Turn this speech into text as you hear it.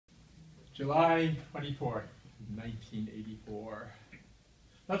July 24th, 1984.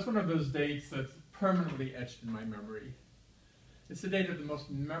 That's one of those dates that's permanently etched in my memory. It's the date of the most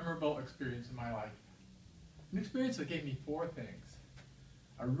memorable experience in my life. An experience that gave me four things: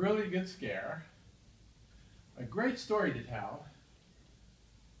 a really good scare, a great story to tell,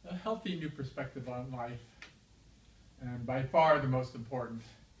 a healthy new perspective on life, and by far the most important,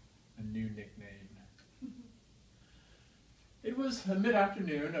 a new nickname. It was a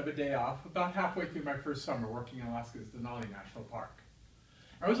mid-afternoon of a day off, about halfway through my first summer working in Alaska's Denali National Park.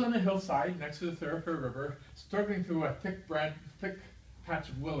 I was on a hillside next to the Thoroughfare River, struggling through a thick patch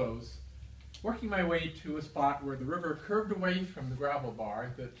of willows, working my way to a spot where the river curved away from the gravel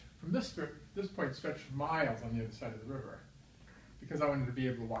bar that from this point stretched for miles on the other side of the river. Because I wanted to be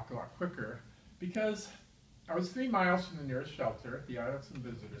able to walk a lot quicker, because I was 3 miles from the nearest shelter, the Islands and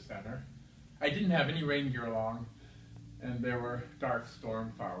Visitor Center. I didn't have any rain gear along, and there were dark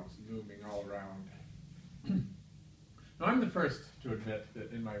storm clouds looming all around. Now, I'm the first to admit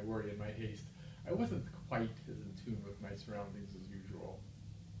that in my worry and my haste, I wasn't quite as in tune with my surroundings as usual.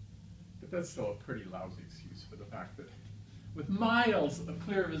 But that's still a pretty lousy excuse for the fact that with miles of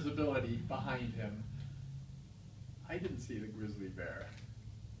clear visibility behind him, I didn't see the grizzly bear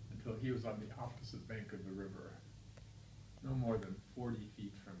until he was on the opposite bank of the river, no more than 40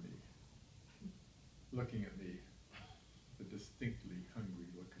 feet from me, looking at me with a distinctly hungry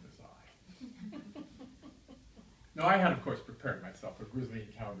look in his eye. Now, I had, of course, prepared myself for grizzly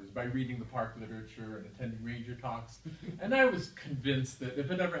encounters by reading the park literature and attending ranger talks, and I was convinced that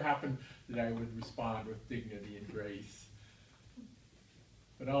if it ever happened, that I would respond with dignity and grace.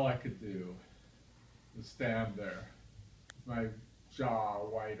 But all I could do was stand there, my jaw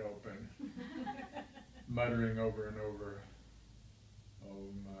wide open, muttering over and over,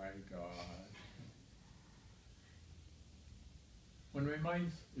 "Oh my God." When my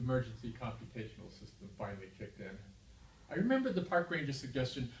mind's emergency computational system finally kicked in, I remembered the park ranger's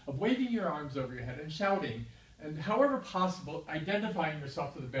suggestion of waving your arms over your head and shouting, and however possible, identifying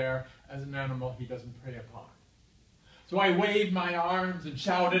yourself to the bear as an animal he doesn't prey upon. So I waved my arms and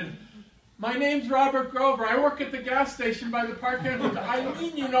shouted, "My name's Robert Grover. I work at the gas station by the park entrance. I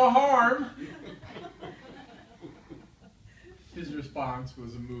mean you no harm." His response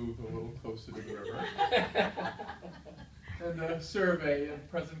was a move a little closer to the river, and a survey of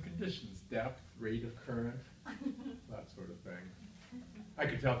present conditions, depth, rate of current, that sort of thing. I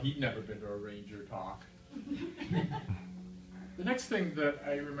could tell he'd never been to a ranger talk. The next thing that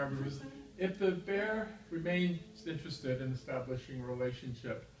I remember was, if the bear remains interested in establishing a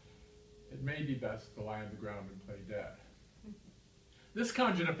relationship, it may be best to lie on the ground and play dead. This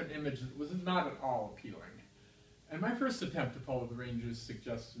conjured up an image that was not at all appealing, and my first attempt to follow the ranger's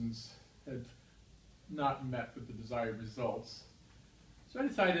suggestions had not met with the desired results. So I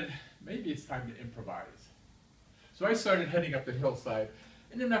decided maybe it's time to improvise. So I started heading up the hillside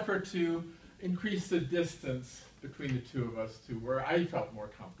in an effort to increase the distance between the two of us to where I felt more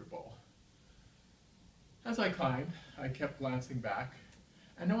comfortable. As I climbed, I kept glancing back,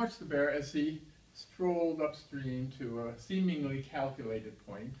 and I watched the bear as he strolled upstream to a seemingly calculated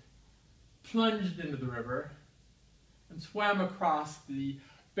point, plunged into the river, and swam across the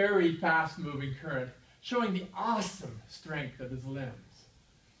very fast-moving current, showing the awesome strength of his limbs.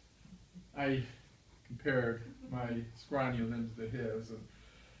 I compared my scrawny limbs to his and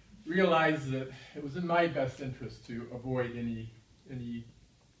realized that it was in my best interest to avoid any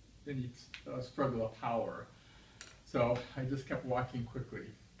struggle of power. So I just kept walking quickly.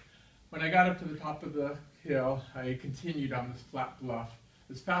 When I got up to the top of the hill, I continued on this flat bluff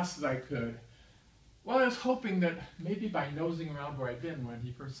as fast as I could. Well, I was hoping that maybe by nosing around where I'd been when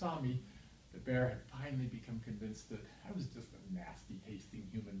he first saw me, the bear had finally become convinced that I was just a nasty tasting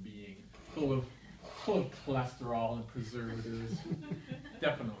human being, full of cholesterol and preservatives,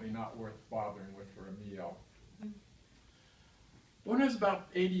 definitely not worth bothering with for a meal. When I was about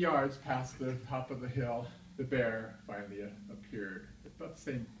 80 yards past the top of the hill, the bear finally appeared, at about the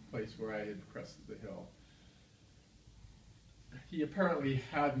same place where I had crested the hill. He apparently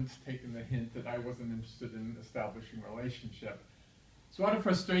hadn't taken the hint that I wasn't interested in establishing a relationship. So out of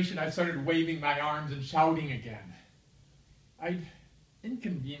frustration, I started waving my arms and shouting again. I'd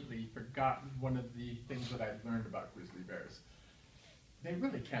inconveniently forgotten one of the things that I'd learned about grizzly bears. They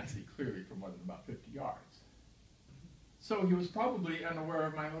really can't see clearly from more than about 50 yards. So he was probably unaware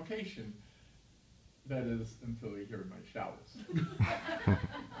of my location. That is, until he heard my shouts.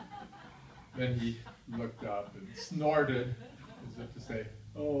 Then he looked up and snorted, as if to say,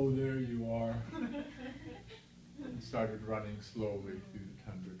 "Oh, there you are," and started running slowly through the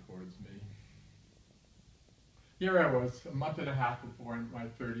tundra towards me. Here I was, a month and a half before my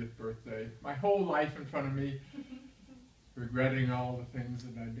 30th birthday, my whole life in front of me, regretting all the things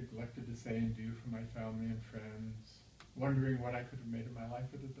that I neglected to say and do for my family and friends, wondering what I could have made of my life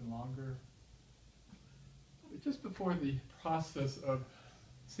if it had been longer. But just before the process of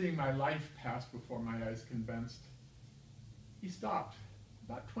seeing my life pass before my eyes commenced, he stopped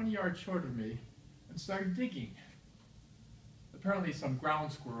about 20 yards short of me and started digging. Apparently some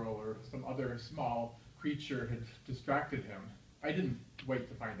ground squirrel or some other small creature had distracted him. I didn't wait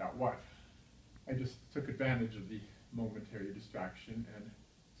to find out what. I just took advantage of the momentary distraction and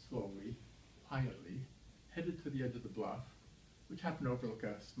slowly, quietly, headed to the edge of the bluff, which happened to overlook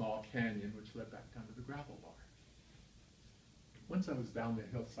a small canyon which led back down to the gravel bar. Once I was down the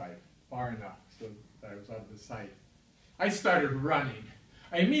hillside, far enough so that I was out of the sight, I started running.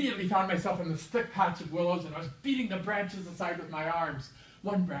 I immediately found myself in this thick patch of willows, and I was beating the branches aside with my arms.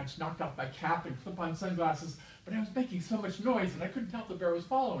 One branch knocked off my cap and clip-on sunglasses, but I was making so much noise that I couldn't tell if the bear was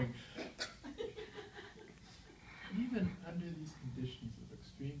following. Even under these conditions of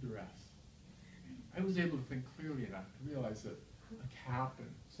extreme duress, I was able to think clearly enough to realize that a cap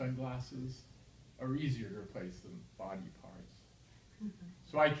and sunglasses are easier to replace than body parts.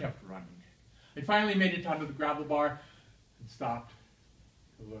 So I kept running. I finally made it down to the gravel bar and stopped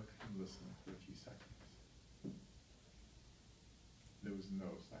to look and listen for a few seconds. There was no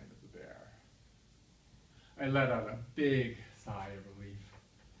sign of the bear. I let out a big sigh of relief,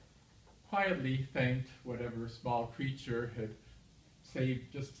 quietly thanked whatever small creature had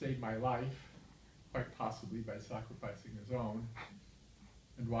just saved my life, quite possibly by sacrificing his own,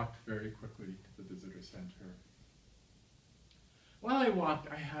 and walked very quickly to the visitor center. While I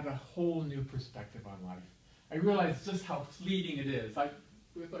walked, I had a whole new perspective on life. I realized just how fleeting it is.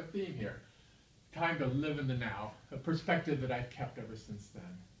 With our theme here, time to live in the now, a perspective that I've kept ever since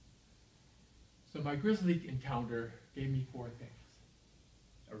then. So my grizzly encounter gave me four things: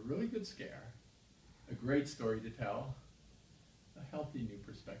 a really good scare, a great story to tell, a healthy new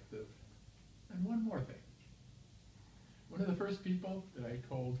perspective, and one more thing. One of the first people that I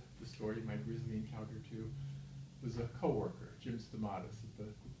told the story of my grizzly encounter to was a coworker, Jim Stamates,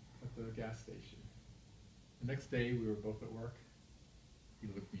 at the gas station. The next day we were both at work. He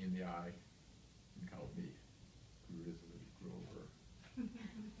looked me in the eye